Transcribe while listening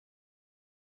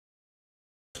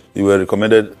You were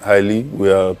recommended highly.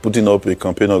 We are putting up a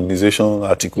campaign organization,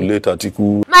 articulate,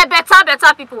 article. My better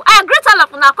people. I greet all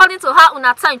of you according to how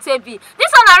una time TV.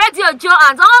 This on a radio Joe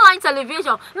and online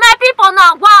television. My people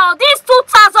now, wow, this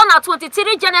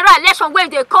 2023 general election where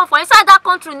they come for inside that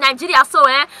country, Nigeria. So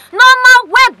normal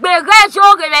work who not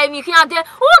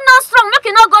strong, make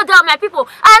it not go down, my people.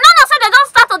 I know say they don't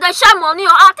start to the share money,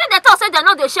 or I think they thought say they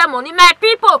know they share money, my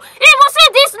people. Even see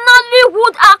this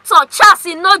Nollywood actor Charles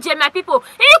Inoje, my people.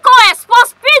 He go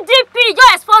expose PDP, you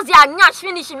expose their nyash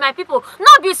finishing, my people.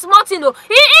 Not be smart, you know.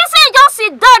 He say just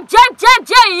sit down, yo.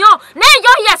 Now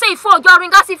you hear say for your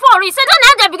ring as for he say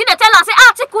don't they begin to tell us say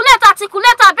articulate,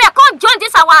 come join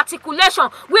this our articulation.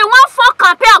 We want for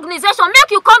campaign organization.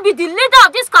 Make you come be the leader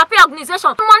of this campaign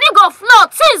organization. Money go flow,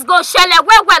 things go shell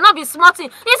where not be smarting.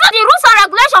 He said the rules and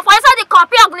regulation for inside the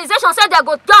campaign organization said they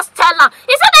go just tell her.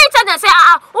 He said they tell them say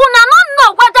una not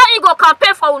know whether he go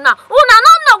campaign for una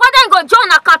not know whether he go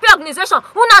join a campaign organization.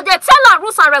 Una they tell her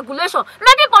rules and regulation.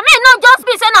 My people, me not just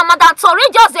be saying Madam Tori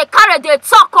just they carry they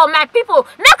talk on my people.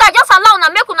 Make I just allow una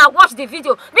make una watch the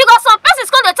video because some persons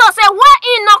come they tell say why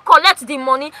he not collect the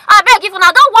money. I beg if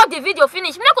una don't watch the video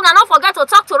finish, make una not forget to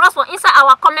talk to us for inside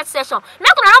our comment section.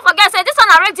 Make una not forget say this on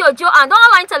a radio Joe and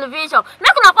online television.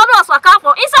 Make una follow us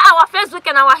for inside our Facebook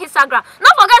and our Instagram.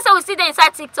 Don't forget say we see them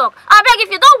inside TikTok. I beg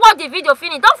if you don't watch the video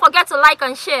finish, don't forget to like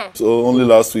and share. So only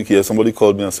last week here, somebody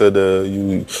called me and said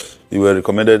you were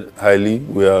recommended highly.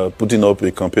 We are putting up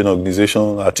a campaign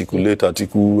organization, articulate,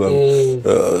 article,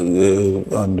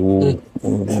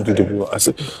 I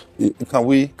said,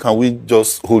 can we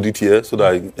just hold it here so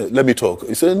that let me talk?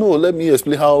 He said, no, let me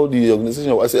explain how the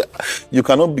organization. I said, you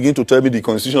cannot begin to tell me the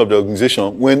constitution of the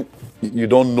organization when you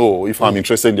don't know if I'm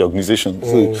interested in the organization.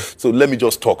 So let me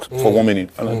just talk for 1 minute.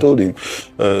 And I told him,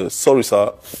 sorry,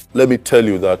 sir, let me tell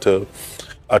you that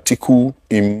Atiku,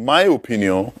 in my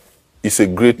opinion, is a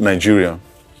great Nigerian,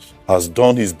 has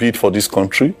done his bit for this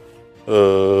country.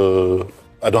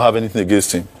 I don't have anything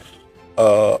against him.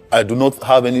 I do not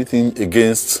have anything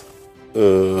against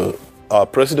our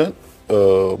president,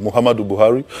 Muhammadu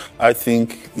Buhari. I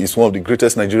think he's one of the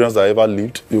greatest Nigerians that ever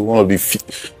lived. One of the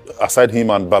aside him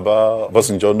and Baba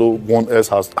Obasanjo, no one else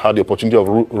has had the opportunity of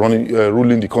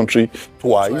ruling the country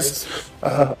twice.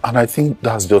 And I think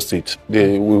that's just it.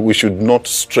 We should not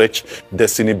stretch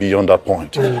destiny beyond that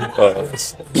point.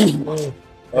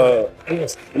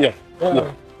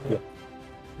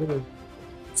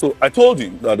 So I told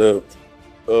him that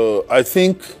I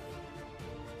think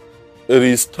it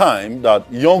is time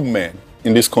that young men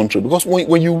in this country, because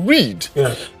when you read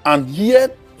and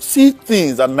hear, see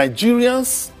things that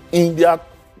Nigerians in their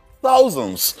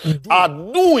thousands are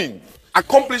doing,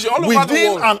 accomplishing all over within the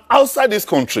world and outside this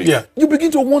country, you begin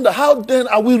to wonder how then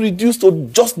are we reduced to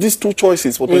just these two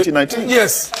choices for 2019?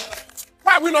 Yes.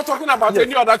 Why are we not talking about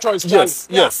any other choice? Yes.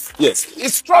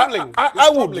 It's troubling. I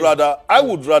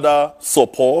would rather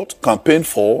support, campaign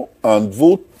for, and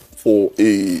vote for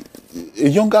a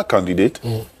younger candidate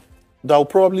that will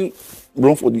probably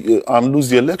run for the and lose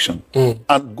the election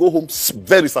and go home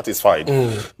very satisfied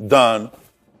than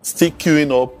still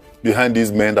queuing up behind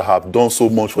these men that have done so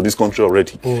much for this country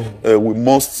already. We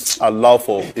must allow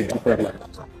for a different life.